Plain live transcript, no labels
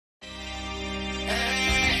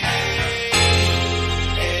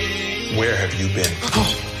have you been?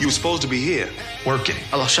 You were supposed to be here, working.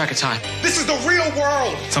 I lost track of time. This is the real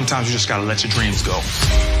world! Sometimes you just gotta let your dreams go.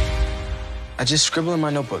 I just scribble in my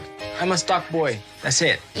notebook. I'm a stock boy. That's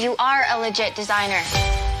it. You are a legit designer.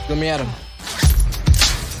 Let me at him.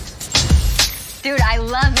 Dude, I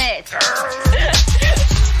love it.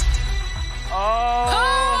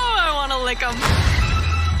 I want to lick him.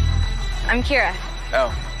 I'm Kira. Oh.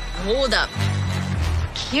 Hold up.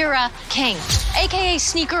 Kira King, a.k.a.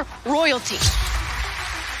 sneaker royalty.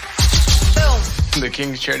 Boom. The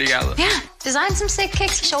King's Charity Gala. Yeah, design some sick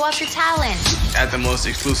kicks, show off your talent. At the most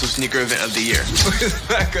exclusive sneaker event of the year.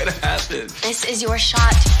 That could have happened. This is your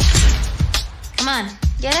shot. Come on,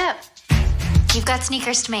 get up. You've got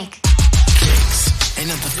sneakers to make. Kicks. Ain't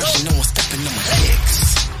nothing fresh, no one stepping on my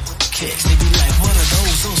kicks. Kicks, they be like, what are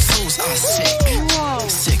those? Those are sick. Whoa.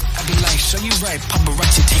 Sick. I be like, show you right,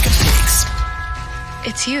 paparazzi taking pics.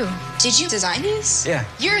 It's you. Did you design these? Yeah.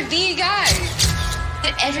 You're the guy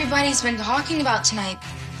that everybody's been talking about tonight.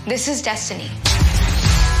 This is destiny.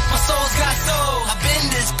 My soul's got soul. I've been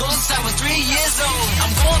this gold since I was 3 years old. I'm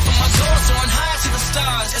going for my goals, soaring high to the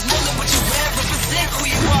stars. It's more than what you wear, represent who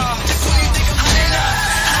you are. Just when you think I'm